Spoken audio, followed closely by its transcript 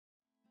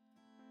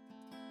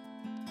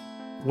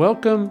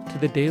Welcome to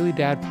the Daily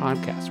Dad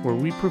Podcast, where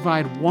we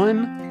provide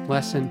one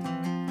lesson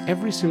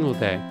every single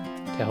day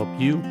to help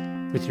you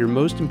with your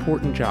most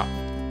important job,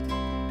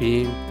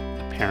 being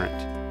a parent.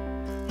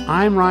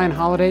 I'm Ryan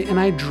Holiday,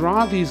 and I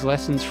draw these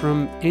lessons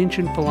from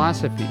ancient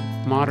philosophy,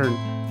 modern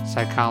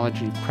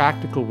psychology,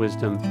 practical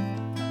wisdom,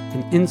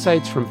 and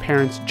insights from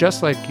parents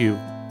just like you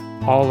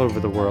all over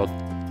the world.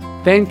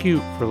 Thank you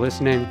for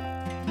listening,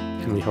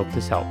 and we hope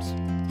this helps.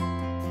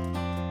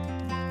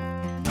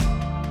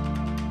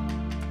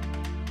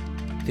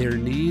 Their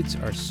needs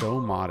are so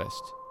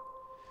modest.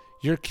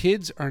 Your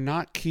kids are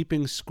not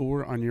keeping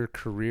score on your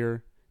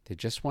career. They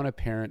just want a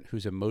parent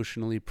who's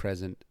emotionally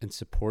present and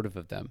supportive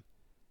of them.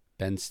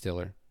 Ben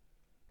Stiller.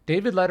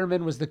 David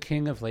Letterman was the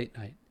king of late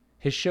night.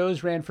 His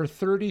shows ran for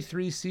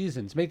 33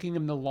 seasons, making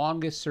him the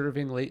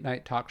longest-serving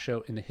late-night talk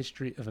show in the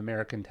history of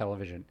American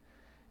television.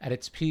 At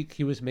its peak,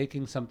 he was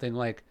making something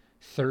like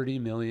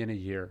 $30 million a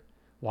year,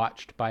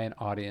 watched by an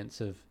audience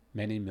of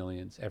many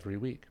millions every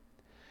week.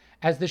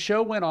 As the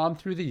show went on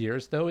through the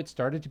years, though, it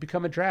started to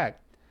become a drag.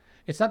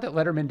 It's not that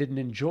Letterman didn't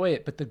enjoy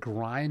it, but the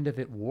grind of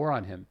it wore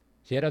on him.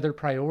 He had other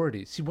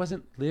priorities. He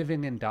wasn't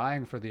living and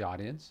dying for the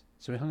audience,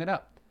 so he hung it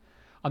up.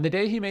 On the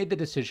day he made the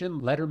decision,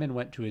 Letterman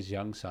went to his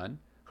young son,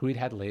 who he'd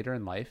had later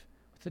in life,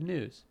 with the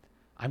news.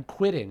 "I'm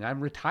quitting.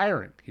 I'm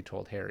retiring," he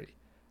told Harry.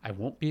 "I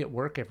won't be at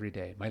work every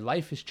day. My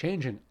life is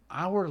changing.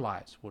 Our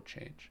lives will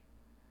change."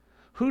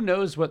 Who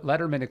knows what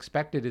Letterman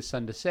expected his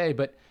son to say,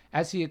 but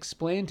as he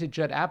explained to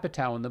Judd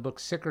Apatow in the book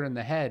Sicker in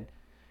the Head,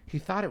 he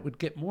thought it would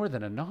get more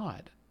than a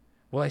nod.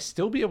 "Will I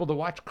still be able to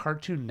watch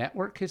Cartoon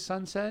Network?" his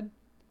son said.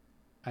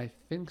 "I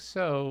think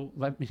so.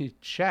 Let me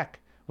check,"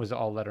 was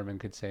all Letterman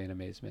could say in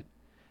amazement.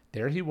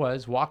 There he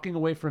was, walking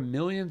away from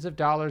millions of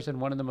dollars in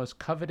one of the most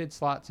coveted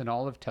slots in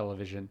all of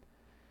television,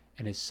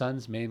 and his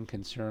son's main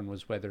concern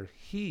was whether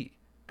he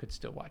could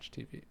still watch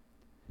TV.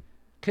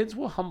 Kids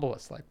will humble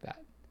us like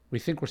that. We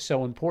think we're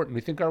so important.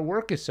 We think our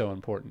work is so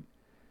important.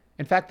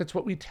 In fact, that's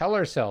what we tell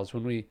ourselves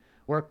when we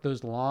work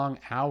those long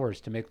hours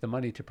to make the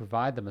money to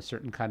provide them a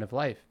certain kind of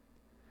life.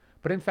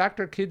 But in fact,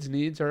 our kids'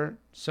 needs are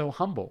so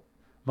humble.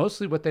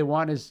 Mostly what they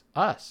want is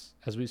us,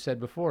 as we said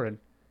before. And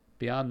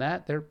beyond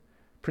that, they're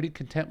pretty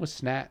content with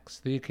snacks,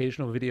 the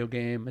occasional video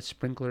game, a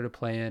sprinkler to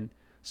play in,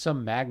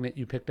 some magnet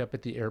you picked up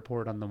at the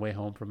airport on the way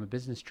home from a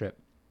business trip.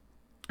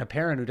 A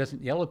parent who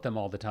doesn't yell at them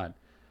all the time.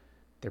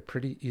 They're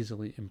pretty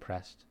easily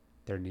impressed.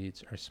 Their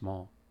needs are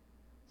small.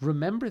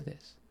 Remember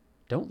this.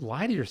 Don't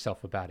lie to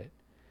yourself about it,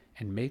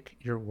 and make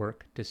your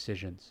work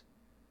decisions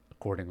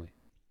accordingly.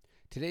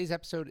 Today's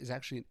episode is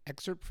actually an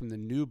excerpt from the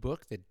new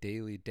book, The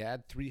Daily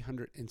Dad,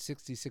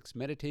 366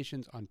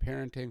 Meditations on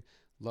Parenting,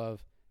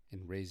 Love,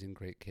 and Raising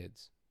Great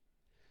Kids.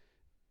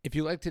 If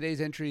you like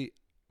today's entry,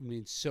 it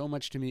means so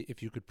much to me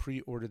if you could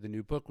pre-order the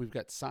new book. We've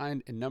got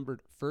signed and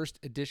numbered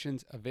first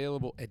editions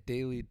available at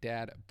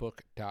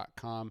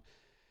dailydadbook.com.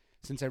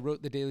 Since I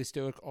wrote The Daily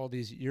Stoic all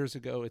these years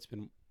ago, it's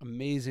been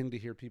amazing to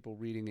hear people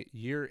reading it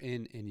year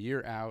in and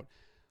year out.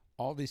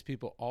 All these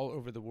people all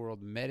over the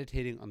world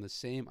meditating on the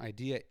same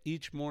idea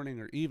each morning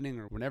or evening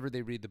or whenever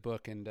they read the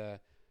book. And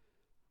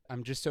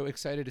I'm just so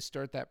excited to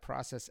start that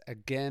process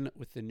again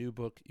with the new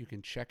book. You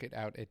can check it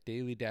out at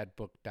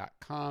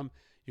dailydadbook.com.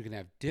 You can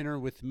have dinner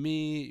with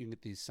me. You can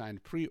get these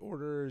signed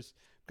pre-orders.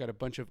 We've got a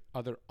bunch of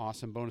other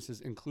awesome bonuses,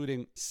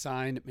 including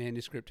signed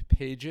manuscript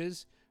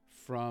pages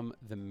from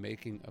the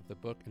making of the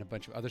book and a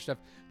bunch of other stuff.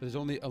 But there's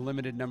only a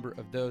limited number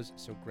of those,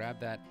 so grab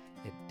that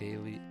at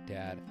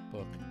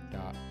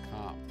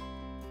dailydadbook.com.